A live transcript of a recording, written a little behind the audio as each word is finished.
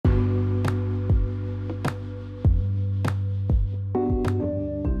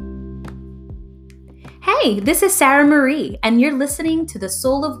Hi, this is Sarah Marie, and you're listening to the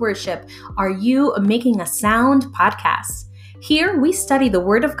Soul of Worship. Are You Making a Sound podcast? Here we study the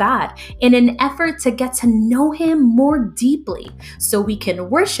Word of God in an effort to get to know Him more deeply so we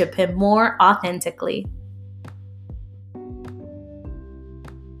can worship Him more authentically.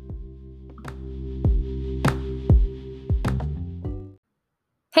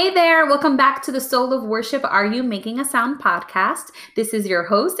 Hey there, welcome back to the Soul of Worship. Are You Making a Sound podcast? This is your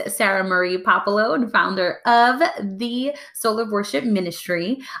host, Sarah Marie Popolo, and founder of the Soul of Worship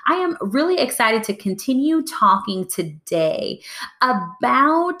Ministry. I am really excited to continue talking today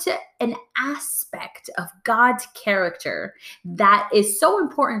about an aspect of God's character that is so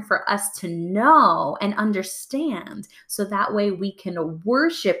important for us to know and understand so that way we can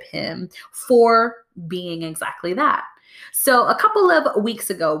worship Him for being exactly that. So, a couple of weeks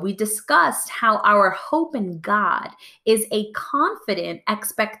ago, we discussed how our hope in God is a confident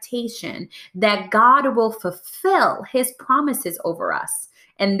expectation that God will fulfill His promises over us.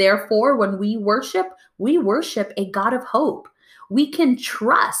 And therefore, when we worship a God of hope. We can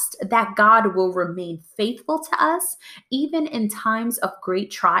trust that God will remain faithful to us even in times of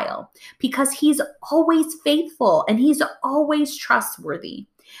great trial because He's always faithful and He's always trustworthy.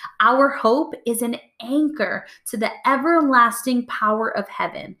 Our hope is an anchor to the everlasting power of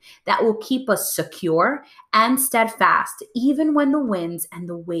heaven that will keep us secure and steadfast, even when the winds and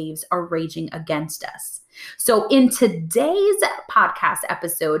the waves are raging against us. So, in today's podcast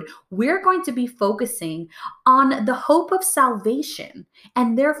episode, we're going to be focusing on the hope of salvation,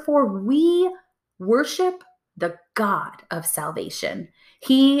 and therefore we worship the God of salvation.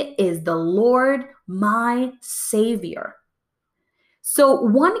 He is the Lord, my Savior. So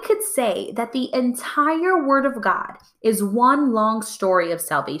one could say that the entire Word of God is one long story of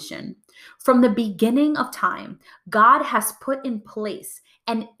salvation. From the beginning of time, God has put in place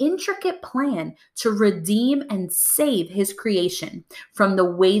an intricate plan to redeem and save His creation from the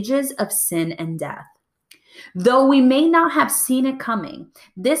wages of sin and death. Though we may not have seen it coming,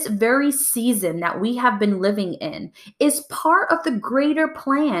 this very season that we have been living in is part of the greater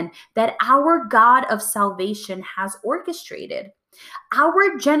plan that our God of salvation has orchestrated.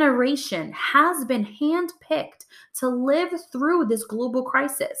 Our generation has been handpicked to live through this global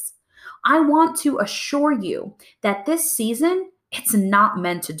crisis. I want to assure you that this season, it's not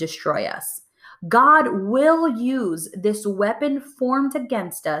meant to destroy us. God will use this weapon formed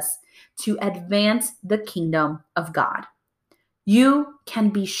against us to advance the kingdom of God. You can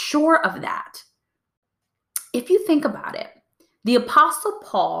be sure of that. If you think about it, the Apostle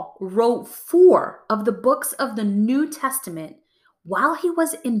Paul wrote 4 of the books of the New Testament while he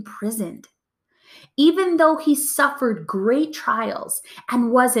was imprisoned. Even though he suffered great trials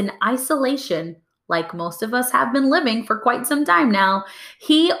and was in isolation, like most of us have been living for quite some time now,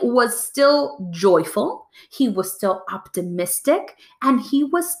 he was still joyful, he was still optimistic, and he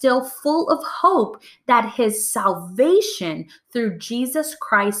was still full of hope that his salvation through Jesus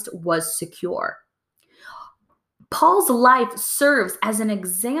Christ was secure. Paul's life serves as an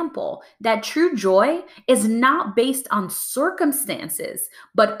example that true joy is not based on circumstances,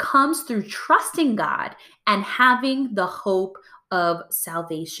 but comes through trusting God and having the hope of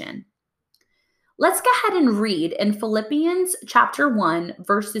salvation. Let's go ahead and read in Philippians chapter 1,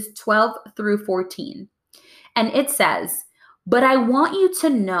 verses 12 through 14. And it says, "But I want you to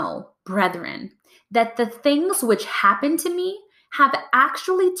know, brethren, that the things which happened to me have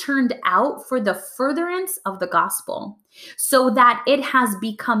actually turned out for the furtherance of the gospel, so that it has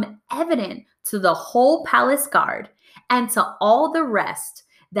become evident to the whole palace guard and to all the rest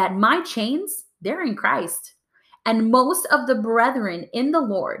that my chains, they're in Christ. And most of the brethren in the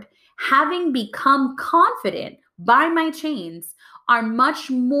Lord, having become confident by my chains, are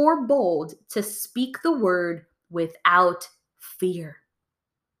much more bold to speak the word without fear."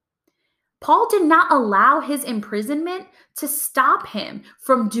 Paul did not allow his imprisonment to stop him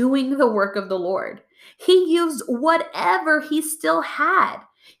from doing the work of the Lord. He used whatever he still had,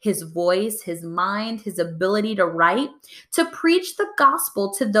 his voice, his mind, his ability to write, to preach the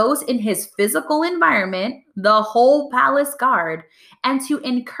gospel to those in his physical environment, the whole palace guard, and to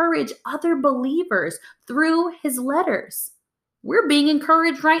encourage other believers through his letters. We're being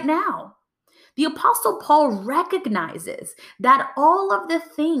encouraged right now. The Apostle Paul recognizes that all of the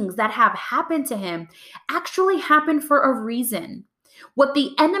things that have happened to him actually happened for a reason. What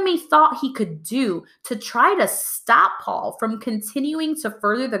the enemy thought he could do to try to stop Paul from continuing to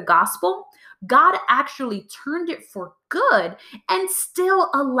further the gospel, God actually turned it for good and still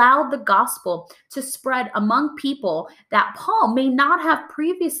allowed the gospel to spread among people that Paul may not have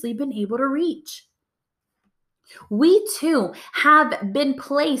previously been able to reach. We too have been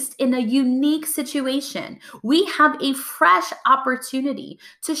placed in a unique situation. We have a fresh opportunity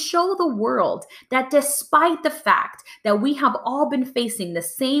to show the world that despite the fact that we have all been facing the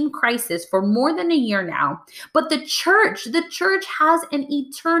same crisis for more than a year now, but the church has an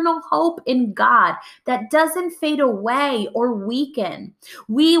eternal hope in God that doesn't fade away or weaken.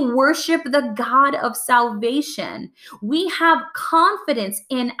 We worship the God of salvation. We have confidence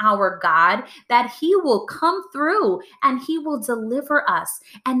in our God that he will come through and he will deliver us,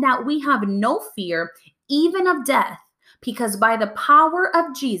 and that we have no fear even of death, because by the power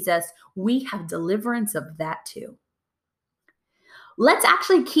of Jesus, we have deliverance of that too. Let's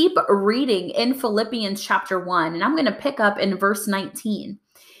actually keep reading in Philippians chapter 1, and I'm going to pick up in verse 19.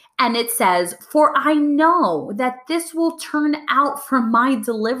 And it says, "For I know that this will turn out for my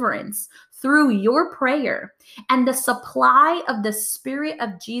deliverance through your prayer and the supply of the Spirit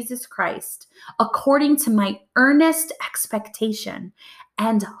of Jesus Christ, according to my earnest expectation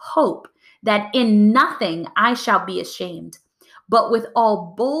and hope that in nothing I shall be ashamed, but with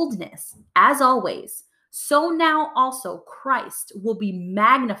all boldness, as always, so now also Christ will be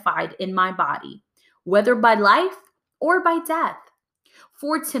magnified in my body, whether by life or by death.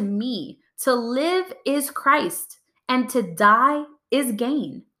 For to me, to live is Christ, and to die is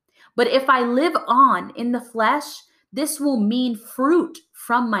gain. But if I live on in the flesh, this will mean fruit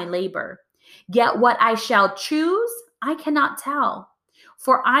from my labor. Yet what I shall choose, I cannot tell.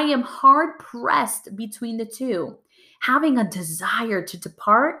 For I am hard pressed between the two, having a desire to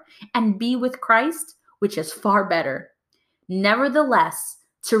depart and be with Christ, which is far better. Nevertheless,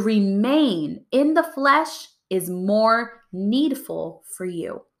 to remain in the flesh is more needful for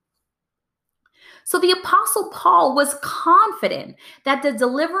you." So the Apostle Paul was confident that the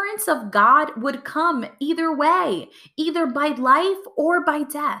deliverance of God would come either way, either by life or by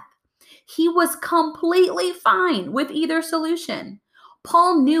death. He was completely fine with either solution.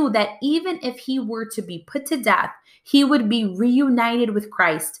 Paul knew that even if he were to be put to death, he would be reunited with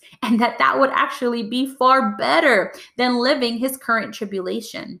Christ, and that would actually be far better than living his current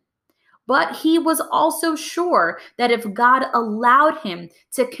tribulation. But he was also sure that if God allowed him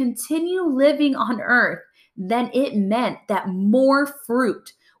to continue living on earth, then it meant that more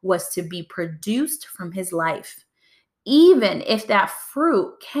fruit was to be produced from his life, even if that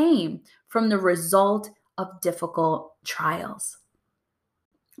fruit came from the result of difficult trials.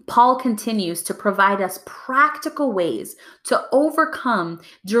 Paul continues to provide us practical ways to overcome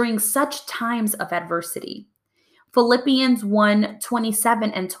during such times of adversity. Philippians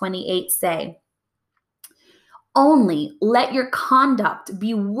 1:27 and 28 say, "Only let your conduct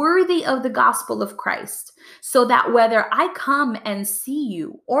be worthy of the gospel of Christ, so that whether I come and see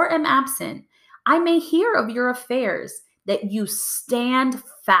you or am absent, I may hear of your affairs, that you stand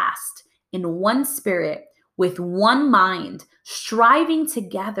fast in one spirit, with one mind, striving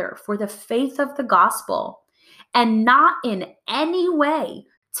together for the faith of the gospel, and not in any way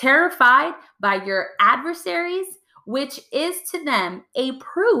terrified by your adversaries, which is to them a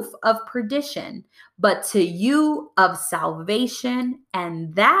proof of perdition, but to you of salvation,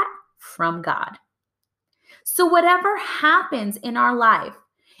 and that from God." So whatever happens in our life,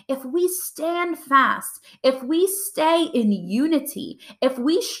 if we stand fast, if we stay in unity, if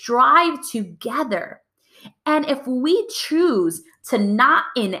we strive together, and if we choose to not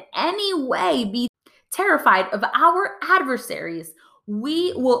in any way be terrified of our adversaries,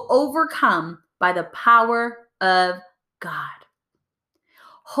 we will overcome by the power of God.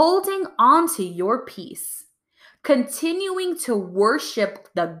 Holding on to your peace, continuing to worship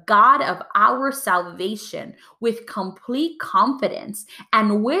the God of our salvation with complete confidence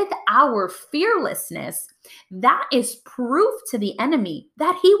and with our fearlessness, that is proof to the enemy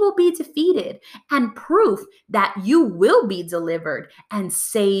that he will be defeated, and proof that you will be delivered and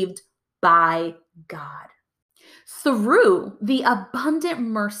saved by God. Through the abundant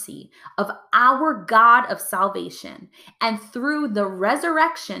mercy of our God of salvation, and through the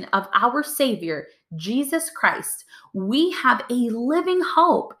resurrection of our Savior, Jesus Christ, we have a living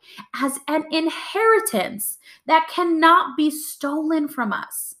hope as an inheritance that cannot be stolen from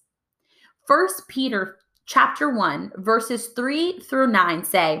us. 1 Peter chapter 1, verses 3 through 9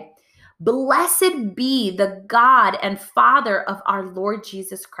 say, "Blessed be the God and Father of our Lord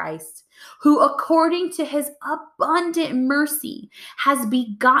Jesus Christ, who according to his abundant mercy has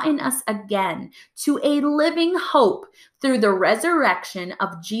begotten us again to a living hope through the resurrection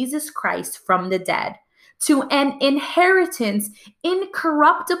of Jesus Christ from the dead, to an inheritance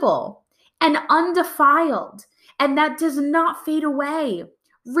incorruptible and undefiled, and that does not fade away,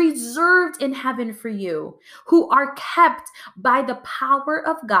 reserved in heaven for you, who are kept by the power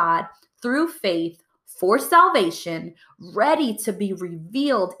of God through faith for salvation, ready to be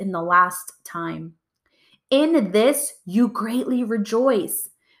revealed in the last time. In this you greatly rejoice,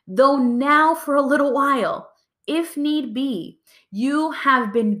 though now for a little while, if need be, you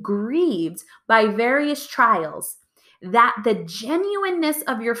have been grieved by various trials, that the genuineness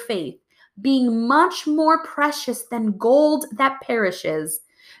of your faith, being much more precious than gold that perishes,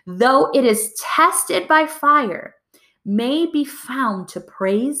 though it is tested by fire, may be found to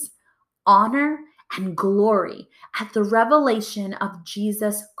praise, honor, and glory at the revelation of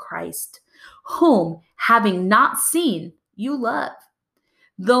Jesus Christ, whom, having not seen, you love.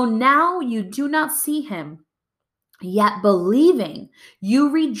 Though now you do not see him, yet believing, you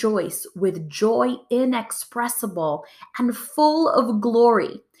rejoice with joy inexpressible and full of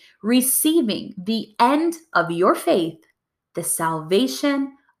glory, receiving the end of your faith, the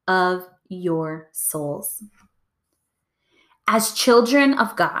salvation of your souls. As children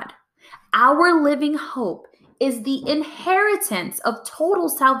of God, our living hope is the inheritance of total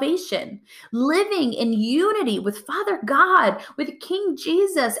salvation, living in unity with Father God, with King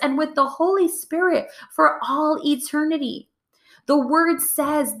Jesus, and with the Holy Spirit for all eternity. The word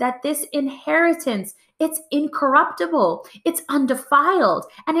says that this inheritance, it's incorruptible, it's undefiled,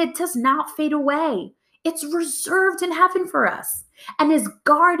 and it does not fade away. It's reserved in heaven for us and is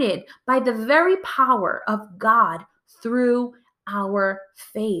guarded by the very power of God through our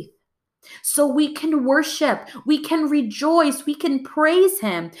faith. So we can worship, we can rejoice, we can praise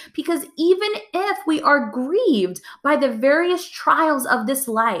him, because even if we are grieved by the various trials of this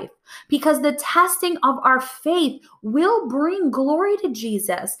life, because the testing of our faith will bring glory to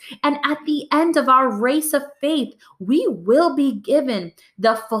Jesus, and at the end of our race of faith, we will be given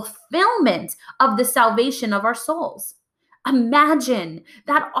the fulfillment of the salvation of our souls. Imagine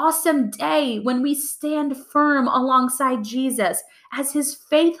that awesome day when we stand firm alongside Jesus as his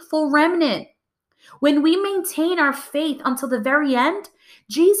faithful remnant. When we maintain our faith until the very end,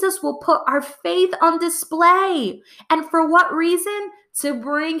 Jesus will put our faith on display. And for what reason? To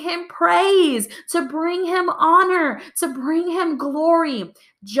bring him praise, to bring him honor, to bring him glory,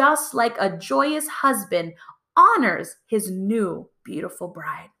 just like a joyous husband honors his new beautiful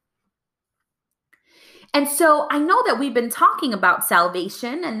bride. And so I know that we've been talking about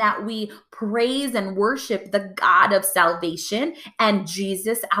salvation and that we praise and worship the God of salvation and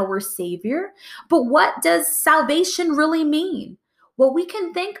Jesus, our Savior. But what does salvation really mean? Well, we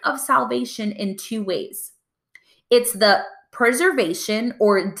can think of salvation in two ways. It's the preservation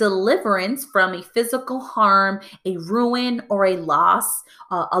or deliverance from a physical harm, a ruin, or a loss,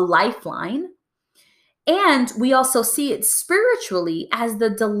 a lifeline. And we also see it spiritually as the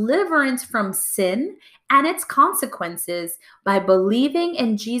deliverance from sin and its consequences by believing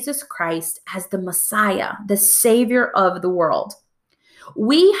in Jesus Christ as the Messiah, the Savior of the world.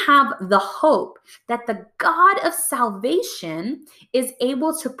 We have the hope that the God of salvation is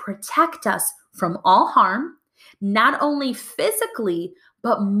able to protect us from all harm, not only physically,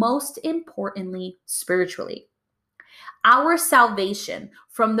 but most importantly, spiritually. Our salvation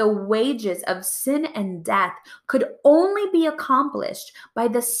from the wages of sin and death could only be accomplished by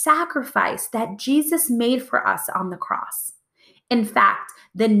the sacrifice that Jesus made for us on the cross. In fact,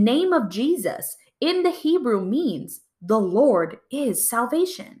 the name of Jesus in the Hebrew means the Lord is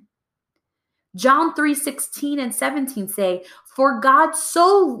salvation. John 3:16 and 17 say, "For God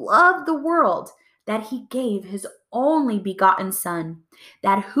so loved the world that he gave his only begotten Son,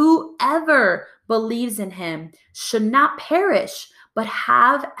 that whoever believes in him should not perish, but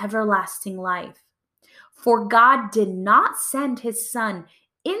have everlasting life. For God did not send his Son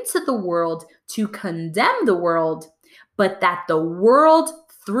into the world to condemn the world, but that the world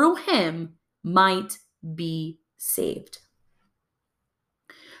through him might be saved."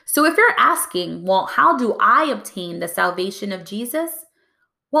 So if you're asking, well, how do I obtain the salvation of Jesus?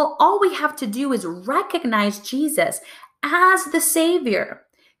 Well, all we have to do is recognize Jesus as the Savior,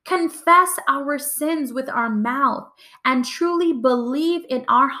 confess our sins with our mouth, and truly believe in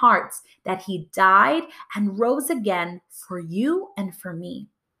our hearts that he died and rose again for you and for me.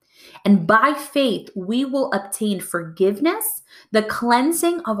 And by faith, we will obtain forgiveness, the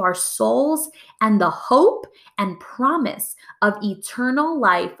cleansing of our souls, and the hope and promise of eternal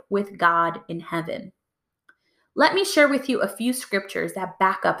life with God in heaven. Let me share with you a few scriptures that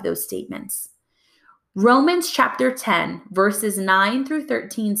back up those statements. Romans chapter 10, verses 9 through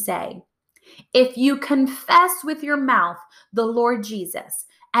 13 say, "If you confess with your mouth the Lord Jesus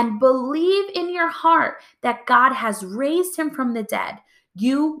and believe in your heart that God has raised him from the dead,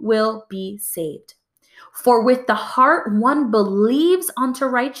 you will be saved. For with the heart one believes unto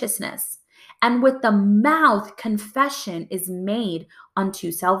righteousness, and with the mouth confession is made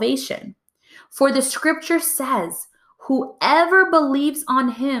unto salvation. For the scripture says, whoever believes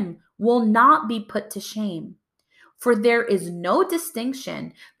on him will not be put to shame. For there is no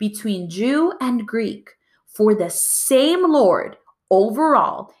distinction between Jew and Greek, for the same Lord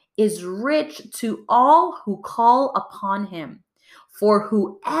overall is rich to all who call upon him. For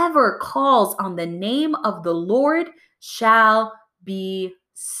whoever calls on the name of the Lord shall be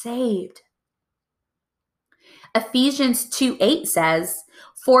saved. Ephesians 2:8 says,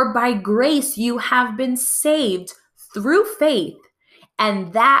 for by grace you have been saved through faith,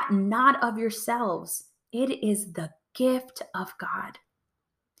 and that not of yourselves. It is the gift of God.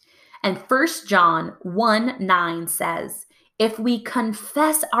 And 1 John 1:9 says, if we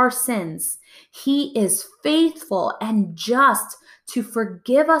confess our sins, he is faithful and just to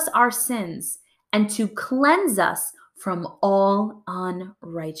forgive us our sins and to cleanse us from all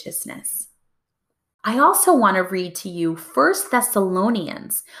unrighteousness. I also want to read to you 1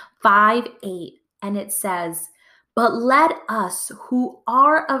 Thessalonians 5:8, and it says, but let us who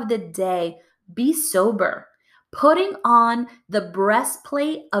are of the day be sober, putting on the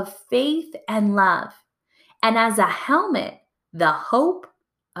breastplate of faith and love, and as a helmet, the hope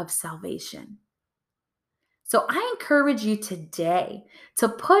of salvation. So I encourage you today to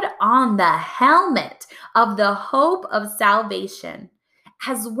put on the helmet of the hope of salvation,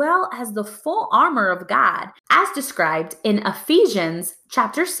 as well as the full armor of God, as described in Ephesians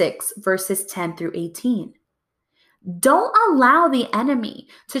chapter 6, verses 10 through 18. Don't allow the enemy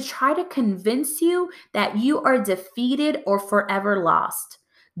to try to convince you that you are defeated or forever lost.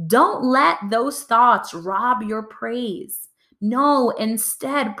 Don't let those thoughts rob your praise. No,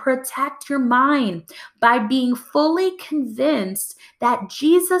 instead, protect your mind by being fully convinced that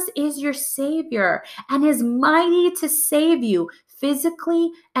Jesus is your Savior and is mighty to save you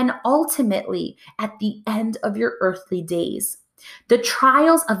physically and ultimately at the end of your earthly days. The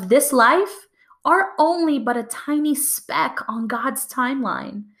trials of this life are only but a tiny speck on God's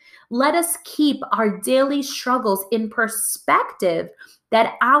timeline. Let us keep our daily struggles in perspective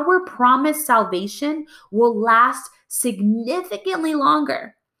that our promised salvation will last significantly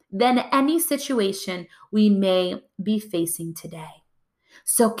longer than any situation we may be facing today.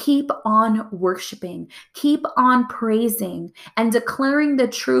 So keep on worshiping, keep on praising, and declaring the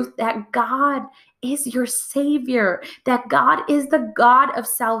truth that God is your Savior, that God is the God of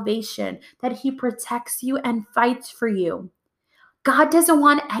salvation, that He protects you and fights for you. God doesn't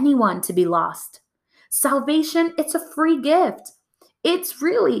want anyone to be lost. Salvation, it's a free gift. It's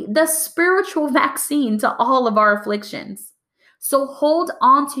really the spiritual vaccine to all of our afflictions. So hold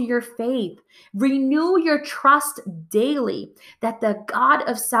on to your faith. Renew your trust daily that the God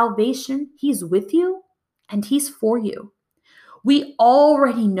of salvation, He's with you and He's for you. We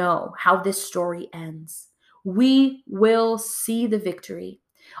already know how this story ends. We will see the victory.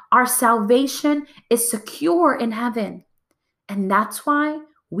 Our salvation is secure in heaven. And that's why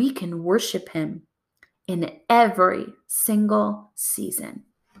we can worship Him in every single season.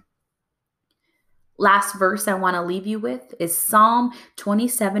 Last verse I want to leave you with is Psalm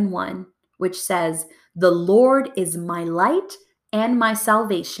 27:1, which says, the Lord is my light and my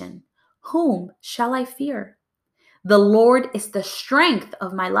salvation. Whom shall I fear? The Lord is the strength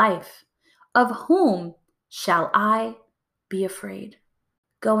of my life. Of whom shall I be afraid?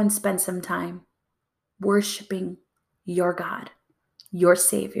 Go and spend some time worshiping your God, your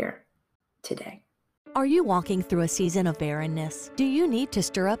Savior, today. Are you walking through a season of barrenness? Do you need to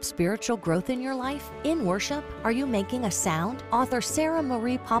stir up spiritual growth in your life? In worship, are you making a sound? Author Sarah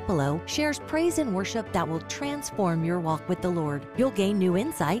Marie Popolo shares praise and worship that will transform your walk with the Lord. You'll gain new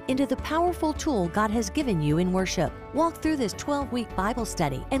insight into the powerful tool God has given you in worship. Walk through this 12-week Bible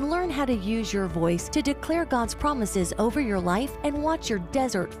study and learn how to use your voice to declare God's promises over your life and watch your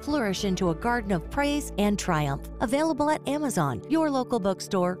desert flourish into a garden of praise and triumph. Available at Amazon, your local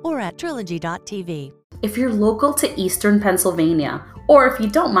bookstore, or at Trilogy.tv. If you're local to Eastern Pennsylvania, or if you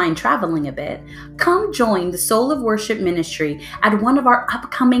don't mind traveling a bit, come join the Soul of Worship Ministry at one of our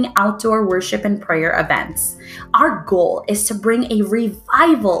upcoming outdoor worship and prayer events. Our goal is to bring a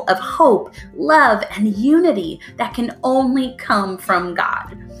revival of hope, love, and unity that can only come from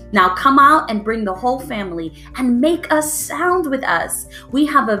God. Now come out and bring the whole family and make a sound with us. We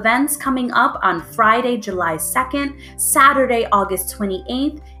have events coming up on Friday, July 2nd, Saturday, August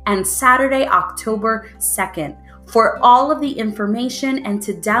 28th, and Saturday, October 2nd. For all of the information and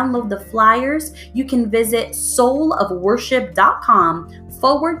to download the flyers, you can visit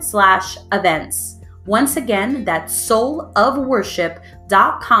soulofworship.com/events. Once again, that's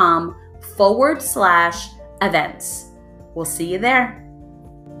soulofworship.com/events. We'll see you there.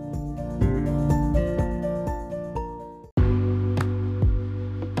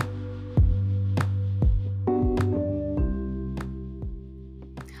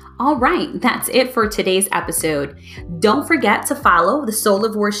 All right, that's it for today's episode. Don't forget to follow the Soul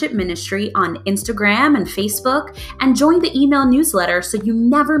of Worship Ministry on Instagram and Facebook, and join the email newsletter so you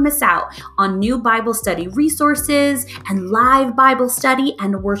never miss out on new Bible study resources and live Bible study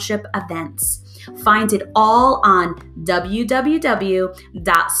and worship events. Find it all on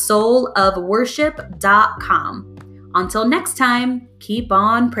www.soulofworship.com. Until next time, keep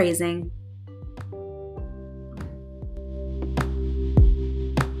on praising.